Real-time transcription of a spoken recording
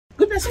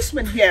Yes,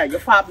 Usman here, your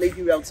Fab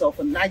Lady Realtor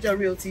for Niger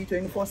Realty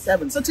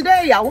 24/7. So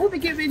today I will be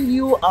giving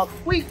you a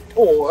quick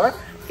tour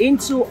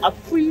into a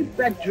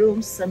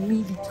 3-bedroom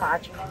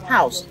semi-detached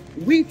house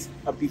with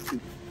a Abijo.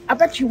 I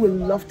bet you will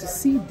love to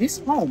see this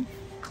home,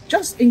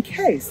 just in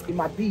case it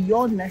might be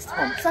your next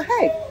home. So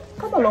hey,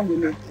 come along with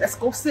me. Let's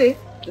go see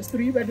this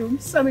 3-bedroom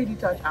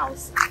semi-detached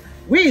house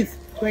with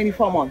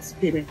 24 months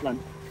payment plan.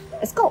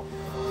 Let's go.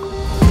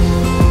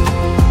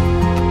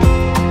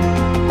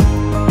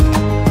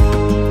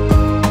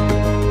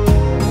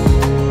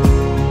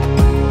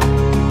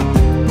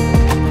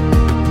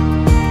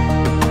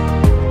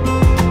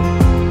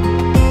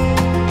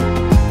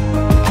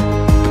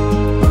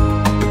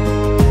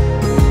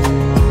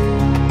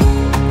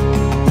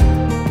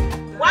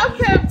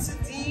 Welcome to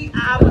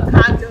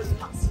DeAvocado's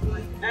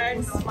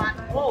and smart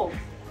home.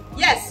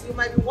 Yes, you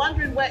might be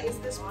wondering where is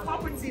this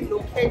property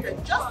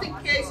located, just in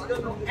case you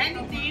don't know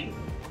anything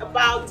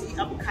about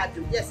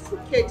DeAvocado. Yes, it's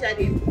located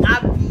in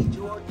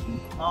Abijo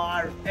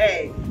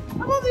GRA.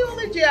 About the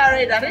only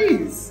GRA that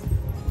is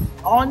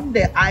on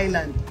the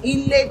island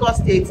in Lagos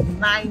State,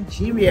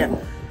 Nigeria.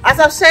 As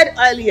I've said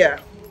earlier,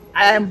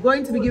 I am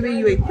going to be giving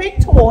you a quick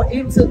tour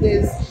into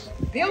this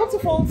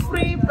beautiful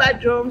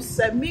 3-bedroom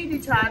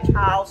semi-detached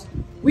house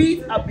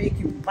with a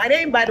Abijo. My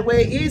name, by the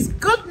way, is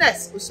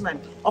Goodness Usman.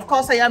 Of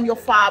course, I am your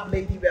Fab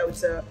Lady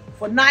Realtor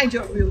for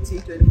Niger Realty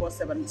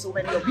 24/7. So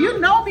many of you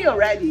know me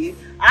already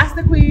as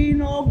the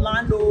Queen of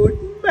Landlord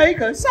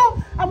Makers.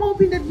 So I'm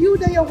hoping that you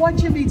that you're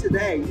watching me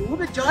today, you will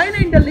be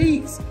joining the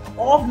leagues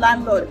of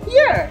landlord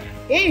here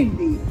in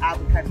the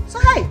Avocado. So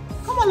hey,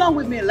 come along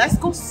with me. Let's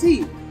go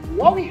see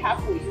what we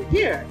have for you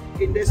here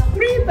in this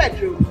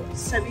 3-bedroom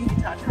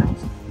semi-detached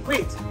house.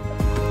 Wait.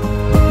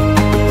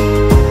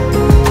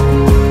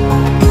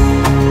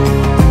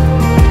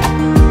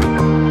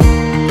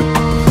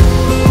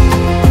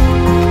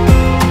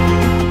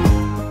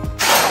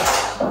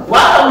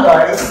 Welcome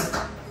guys.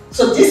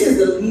 So this is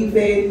the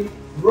living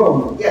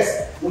room.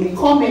 Yes, when you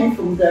come in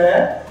from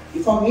there,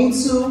 you come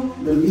into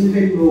the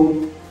living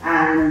room,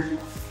 and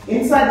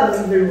inside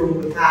the living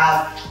room we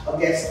have a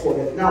guest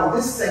toilet. Now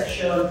this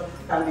section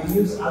can be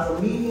used as a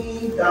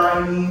mini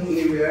dining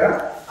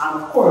area,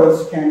 and of course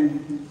you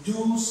can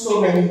do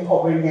so many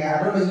covering here.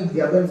 I don't know if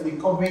they are going to be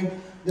covering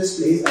this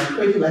place and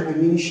creating like a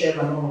mini shelf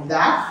and all of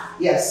that.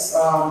 Yes,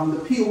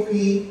 the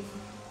POP.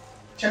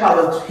 Check out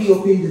the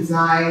POP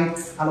design,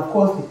 and of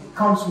course it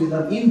comes with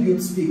an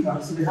inbuilt speaker.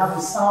 So we have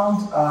the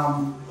sound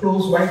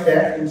close right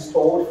there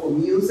installed for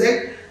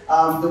music.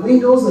 The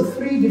windows are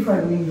 3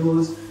 different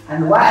windows,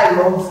 and why I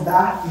love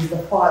that is the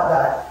part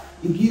that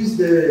it gives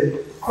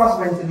the cross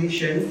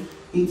ventilation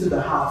into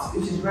the house,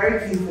 which is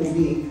very key for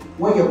me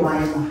when you're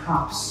buying a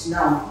house.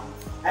 Now,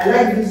 I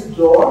like this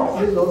door.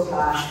 These doors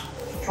are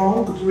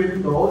strong,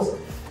 durable doors.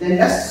 Then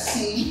let's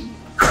see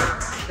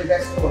the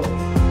guest toilet.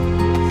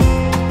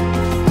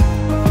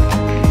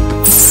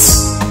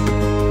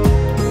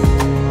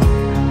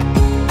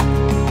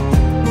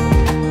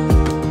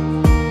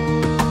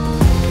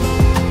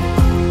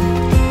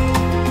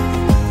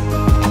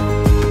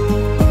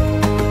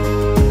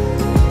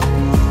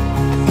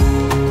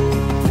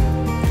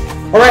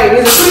 Alright,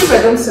 it's a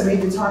 3-bedroom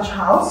semi-detached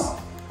house,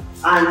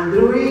 and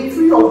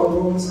 3 of the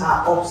rooms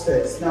are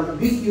upstairs. Now the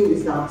Abijo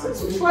is downstairs.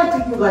 So before I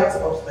take you guys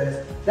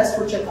upstairs, let's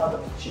go check out the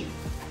kitchen.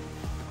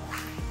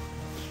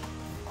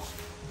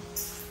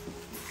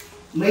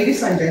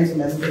 Ladies and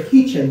gentlemen, the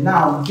kitchen.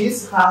 Now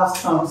this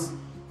house comes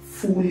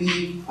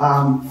fully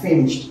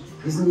finished.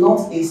 It's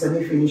not a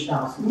semi-finished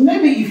house.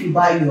 Maybe if you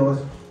buy yours,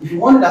 if you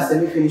want that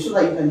semi-finished, so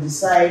that you can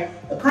decide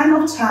the kind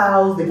of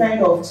tiles, the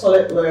kind of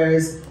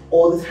toiletwares,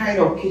 or the kind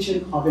of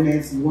kitchen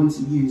cabinets you want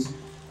to use.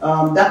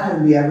 That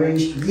can be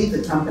arranged with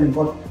the company,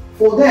 but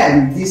for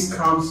them, this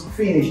comes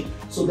finished.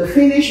 So the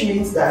finish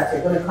means that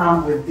they're going to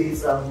come with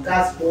this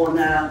gas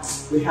burner,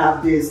 we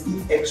have this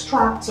heat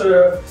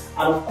extractor,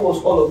 and of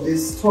course all of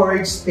these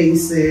storage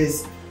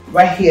spaces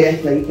right here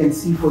that you can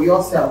see for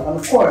yourself. And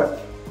of course,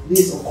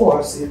 this of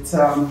course, it's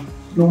no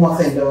more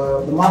than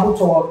the marble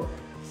top.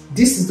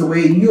 This is the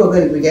way you are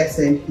going to be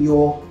getting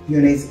your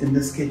units in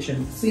this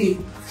kitchen. See,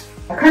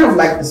 I kind of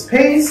like the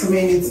space. I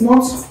mean, it's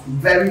not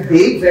very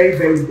big,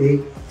 very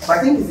big, but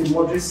I think it's a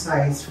moderate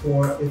size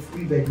for a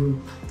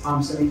 3-bedroom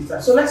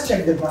semi-detached. So let's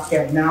check the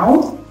backyard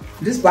now.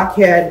 This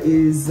backyard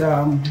is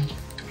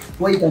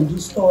where you can do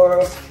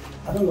stores.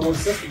 I don't know,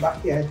 it's just the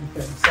backyard.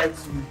 You can decide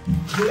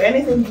to do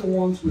anything you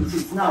want with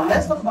it. Now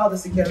let's talk about the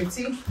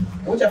security,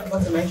 which I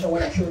forgot to mention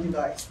when I showed you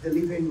guys the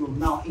living room.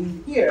 Now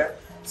in here,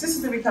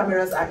 CCTV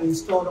cameras are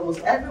installed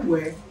almost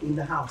everywhere in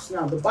the house.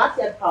 Now the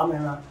backyard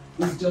camera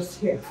is just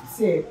here.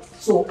 See it?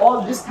 So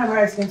all this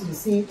camera is going to be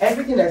seeing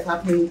everything that's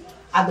happening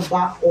at the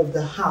back of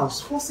the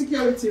house for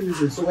security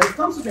reasons. So when it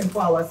comes to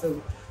 24 hours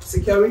of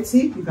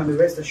security, you can be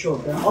rest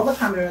assured there are other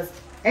cameras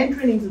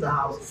entering into the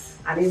house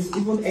and is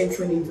even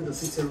entering into the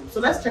sitting room.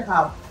 So let's check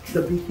out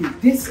the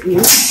Abijo. This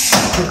is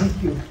the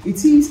Abijo.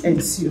 It is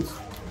ensuite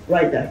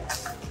right there.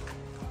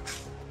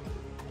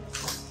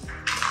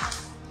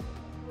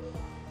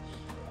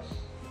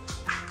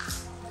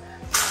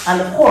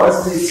 And of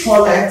course, the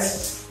toilet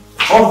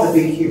of the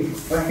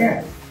BQ right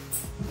here.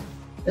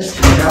 Let's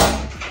check it out.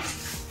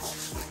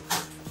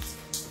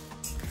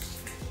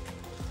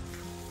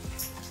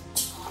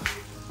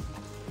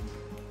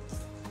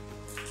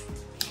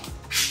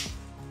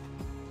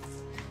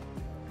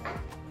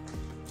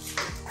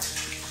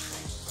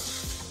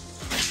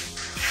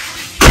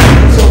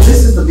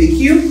 This is the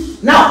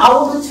BQ. Now I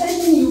will be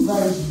taking you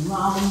guys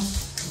around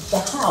the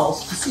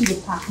house to see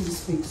the parking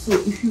space. So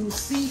if you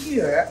see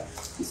here,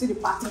 you see the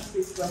parking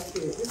space right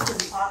here. This is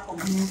the park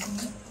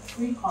community,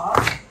 3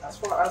 cars as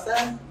far as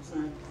that.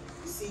 You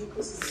see,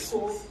 this is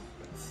so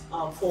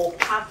for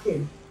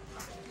parking.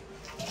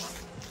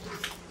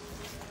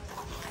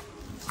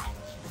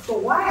 So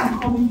why I'm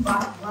coming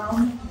back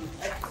around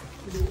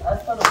to the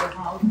outside of the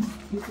house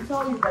is to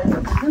tell you guys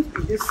that there's going to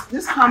be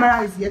this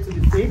camera is yet to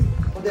be fixed,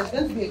 but there's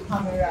going to be a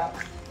camera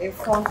in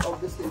front of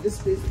this thing. This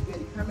space is where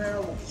the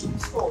camera will be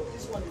installed.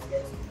 This one is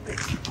yet to be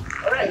fixed.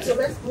 Alright, so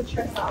let's go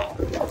check out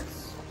the box.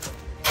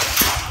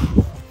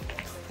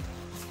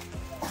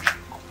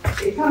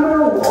 The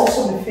camera will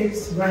also be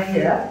fixed right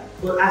here,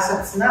 but as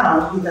it's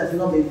now, it has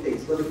not been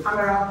fixed. But the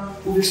camera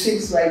will be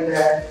fixed right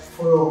there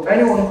for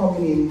anyone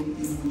coming in.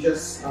 You will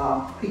just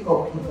pick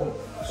up people.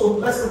 So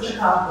let's go check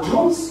out the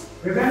rooms.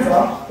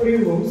 Remember, 3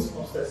 rooms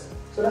upstairs.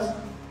 So that's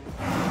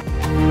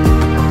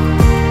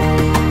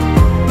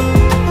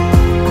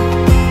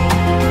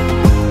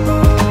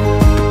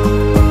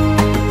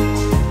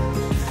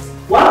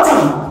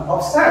welcome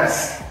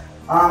upstairs.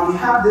 You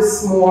have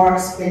this more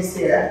space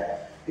here.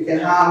 You can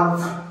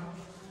have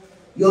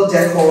your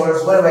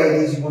decors, whatever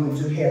it is you want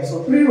to do here.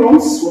 So 3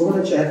 rooms. We're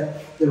going to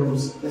check the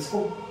rooms. Let's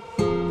go.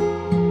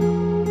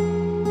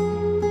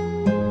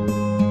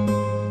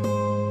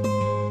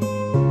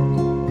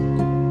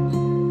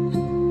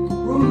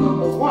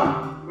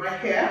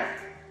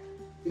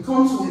 It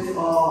comes with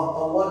a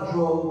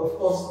wardrobe, of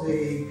course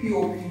the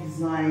POP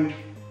design.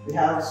 We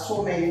have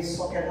so many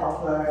socket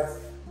outlets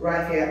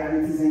right here,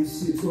 and it is in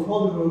suite. So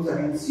all the rooms are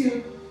in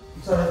suite.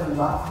 The toilet and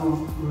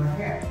bathroom right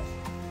here.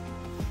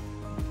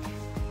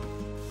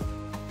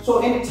 So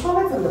in the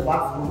toilet and the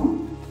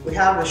bathroom, we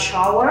have a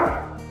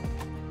shower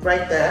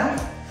right there.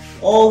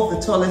 All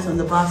the toilet and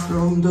the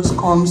bathroom just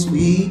comes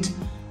with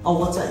a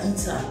water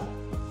heater.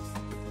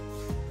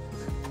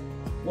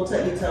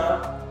 Water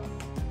heater.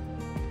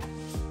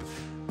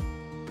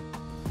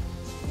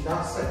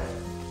 That's it.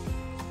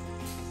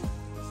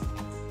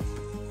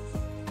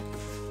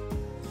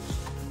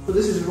 So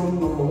this is room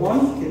number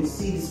 1. You can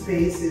see the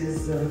space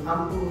is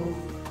ample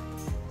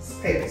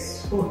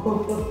space.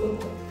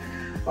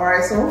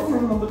 Alright, so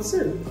room number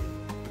 2.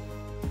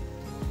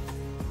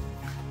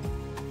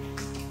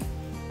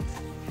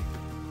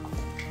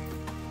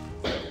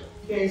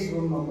 Here is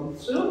room number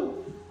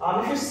 2.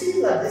 If you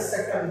see that this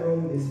second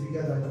room is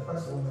bigger than the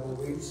first one that we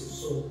went to,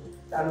 so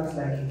that looks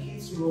like a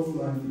kid's room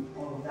and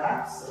all of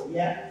that. So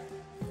yeah,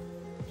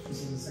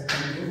 this is the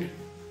second room.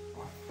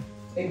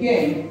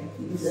 Again,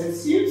 it is in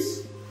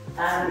suite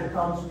and it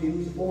comes with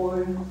its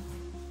own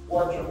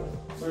wardrobe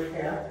right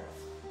here.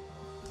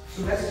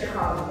 So let's check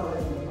out the toilet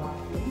and the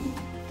bathroom.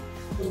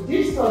 So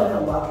this toilet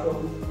and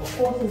bathroom, of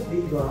course, is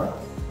bigger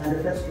than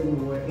the first room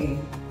we were in.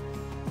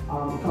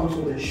 It comes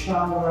with a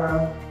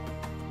shower,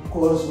 of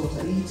course,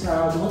 water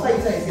heater. The water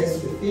heater is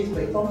just with it,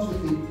 but it comes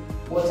with the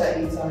water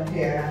heater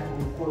here,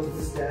 and of course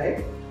this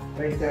guy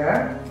right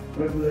there,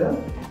 regular.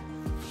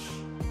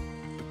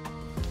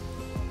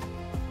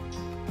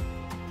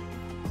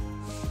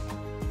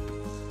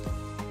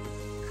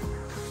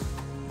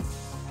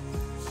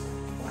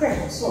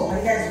 Okay, so are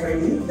you guys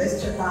ready?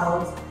 Let's check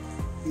out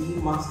the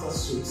master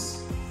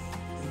suites.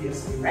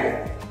 Obviously,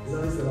 right? It's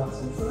always the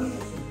last one.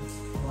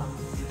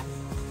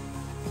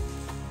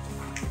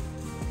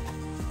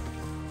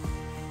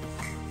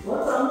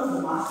 Welcome to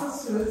the master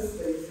suites,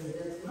 ladies and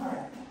gentlemen.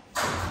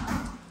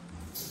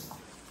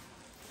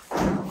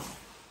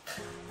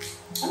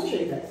 Let me show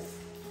you guys.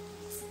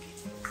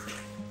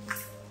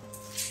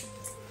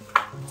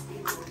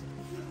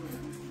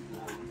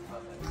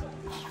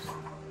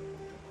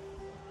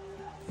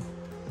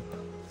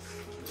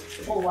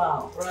 Oh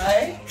wow,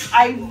 right?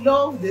 I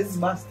love this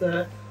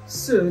master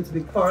suite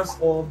because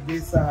of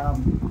this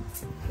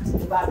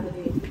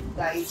balcony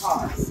that it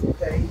has,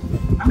 okay?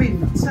 I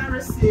mean,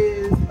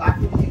 terraces,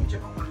 balcony,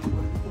 whichever one you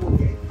want to call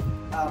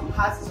it,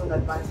 has its own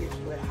advantage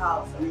to a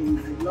house. I mean,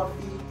 it's a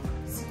lovely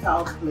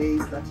sit-out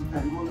place that you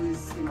can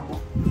always, you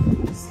know,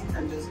 sit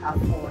and just have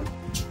fun,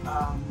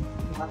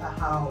 no matter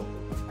how,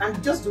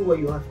 and just do what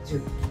you have to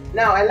do.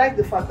 Now, I like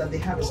the fact that they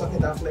have a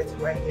socket outlet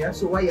right here,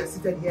 so while you're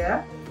seated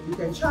here, you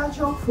can charge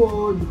your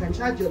phone, you can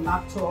charge your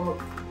laptop.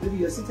 Maybe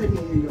you're sitting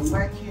here, you're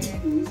working,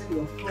 you're using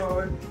your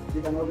phone,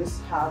 you can always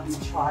have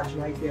the charge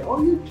right there. Or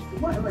you,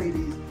 whatever it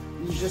is,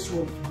 you just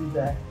want to do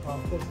that.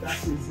 Of course,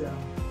 that is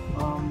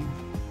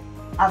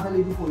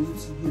available for you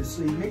to use.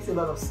 So it makes a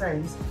lot of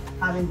sense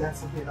having that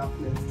separate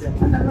outlet there.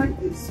 And I like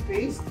the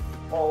space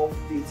of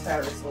the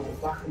terrace or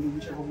balcony,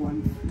 whichever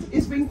one.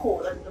 It's been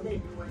cool. I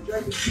mean, we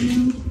enjoy the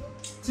view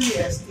to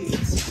the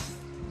estate.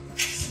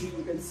 See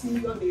You can see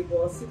your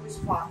neighbor, see who's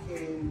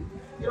parking.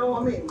 You know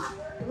what I mean?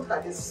 Look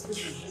at this. This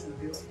is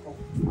beautiful.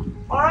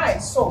 All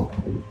right, so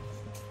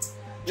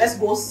let's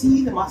go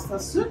see the master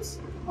suite.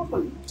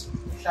 Hopefully,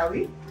 shall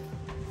we?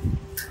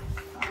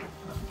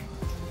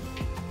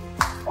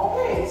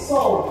 Okay,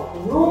 so the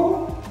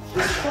room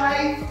is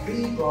quite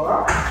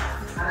bigger,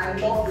 and I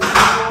love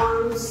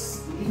the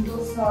doors, the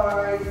window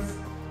size.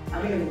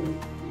 I mean,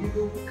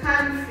 you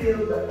can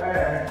feel the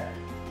air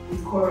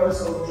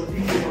because of the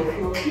video. If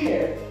you're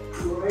here,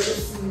 you already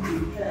see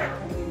the air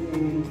coming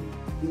in.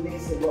 It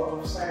makes a lot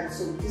of sense.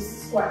 So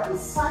this is quite a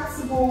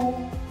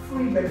sizable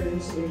 3-bedroom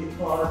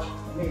semi-detached. I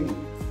mean,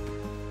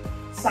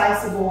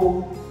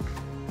 sizable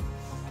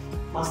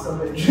master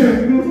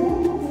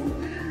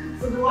bedroom.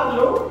 So the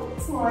wardrobe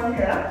is right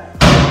here.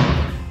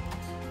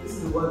 This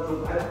is the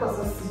wardrobe, and of course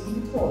that's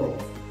the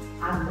toilet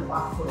and the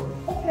bathroom.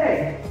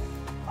 Okay.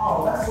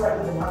 Oh, that's right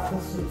with the master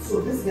suite. So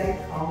this guy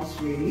comes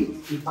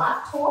with the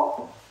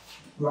bathtub,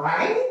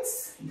 right?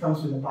 It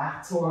comes with a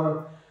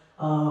bathtub,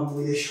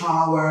 with a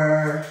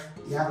shower.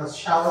 You have a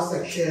shower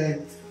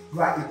section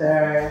right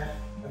there.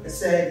 Like I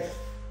said,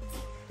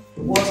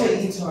 the water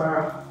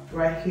heater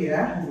right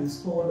here is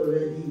installed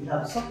already. You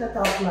have a socket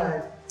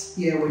outlet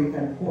here where you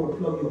can plug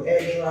your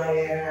air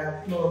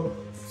dryer, plug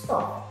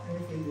stuff,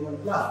 anything you want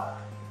to plug.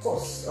 Of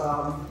course,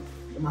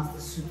 the master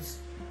suite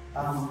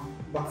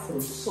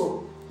bathroom.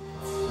 So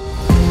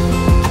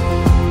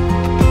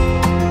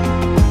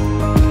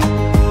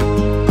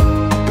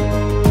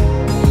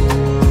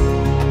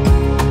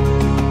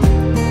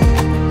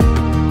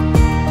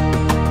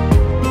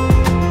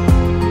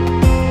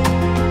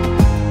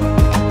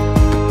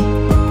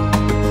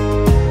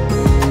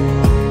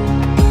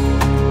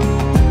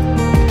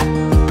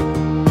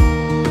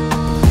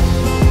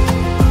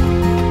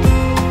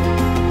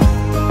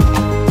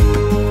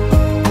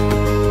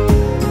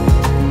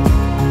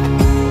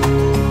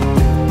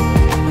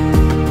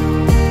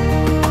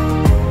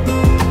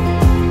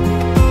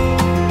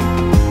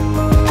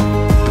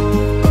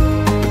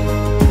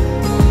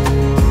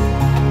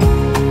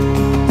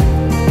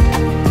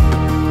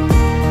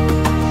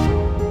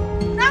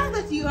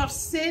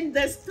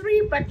this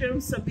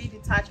 3-bedroom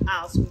semi-detached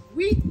house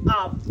with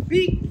a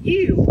big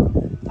view.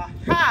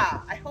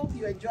 Aha! I hope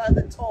you enjoyed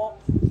the tour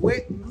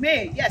with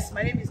me. Yes,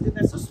 my name is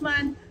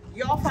DeAvocado,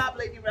 your fab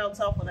lady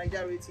realtor for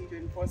Nigeria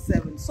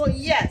 24/7. So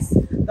yes,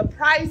 the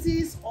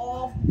prices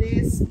of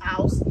this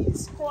house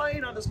is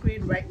scrolling on the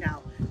screen right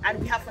now, and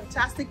we have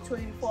fantastic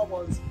 24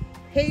 months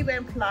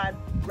payment plan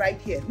right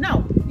here.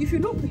 Now, if you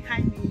look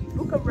behind me, you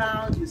look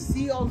around, you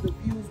see all the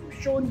views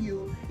we've shown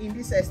you in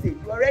this estate.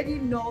 You already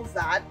know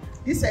that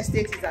this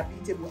estate is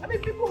habitable. I mean,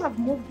 people have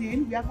moved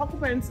in. We have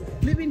occupants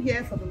living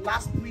here for the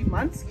last 3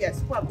 months.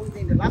 Yes, people have moved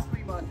in the last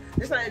 3 months.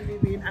 They started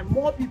living, and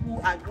more people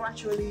are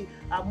gradually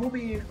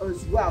moving in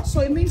as well.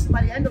 So it means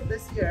by the end of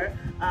this year,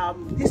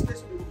 this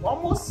place will be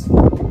almost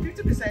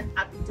 50%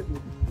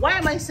 habitable. Why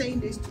am I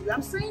saying this to you?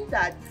 I'm saying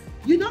that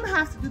you don't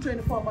have to do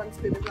 24 months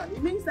payment plan.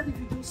 It means that if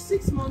you do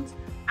 6 months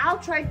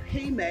outright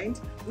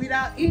payment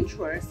without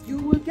interest, you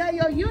will get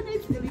your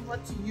unit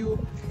delivered to you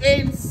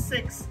in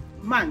 6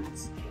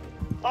 months,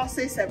 or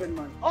say 7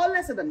 months, or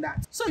lesser than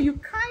that. So you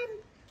kind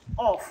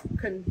of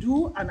can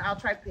do an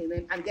outright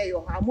payment and get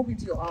your house, move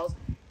into your house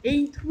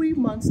in 3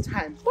 months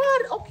time.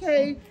 But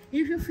okay,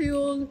 if you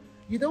feel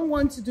you don't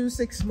want to do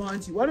 6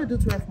 months, you want to do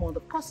 12 months, the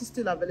cost is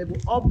still available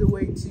up the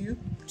way to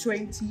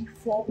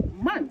 24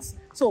 months.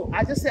 So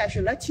I just say I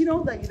should let you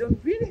know that you don't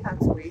really have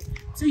to wait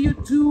till you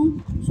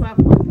do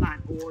 12-month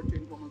plan or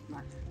 24-month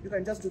plan. You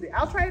can just do the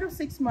outright of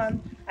 6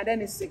 months, and then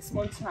in 6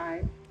 months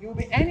time, you'll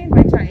be earning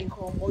rental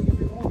income, or you'll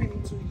be moving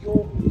into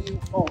your new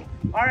home.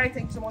 All right,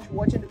 thank you so much for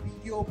watching the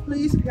video.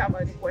 Please, if you have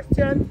any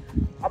question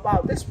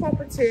about this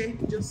property,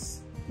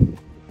 just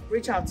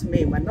reach out to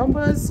me. My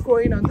numbers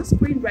going on the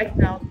screen right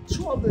now,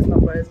 2 of those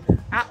numbers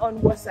are on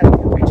WhatsApp. You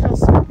can reach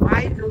us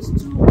by those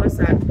 2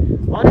 WhatsApp.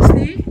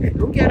 Honestly, if you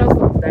don't get us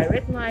on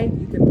direct line,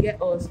 you can get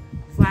us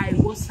via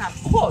WhatsApp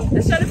call,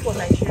 especially for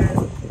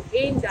Nigerians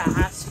in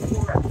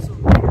diaspora. So if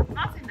you're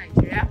not in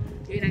Nigeria,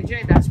 you're in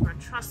Nigeria diaspora,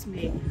 trust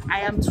me,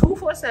 I am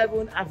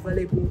 24/7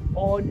 available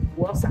on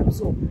WhatsApp.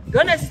 So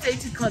don't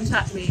hesitate to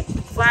contact me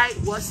via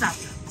WhatsApp.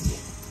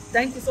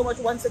 Thank you so much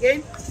once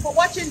again for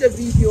watching the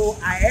video.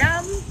 I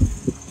am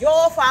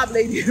your fab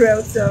lady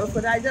realtor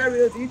for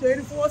Nigeria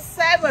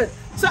 24/7.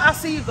 So I'll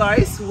see you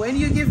guys when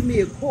you give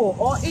me a call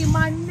or in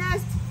my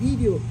next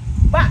video.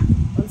 But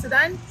until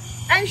then,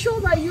 ensure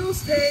that you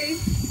stay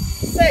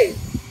safe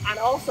and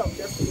awesome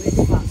just the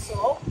way you are.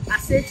 So I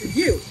say to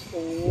you,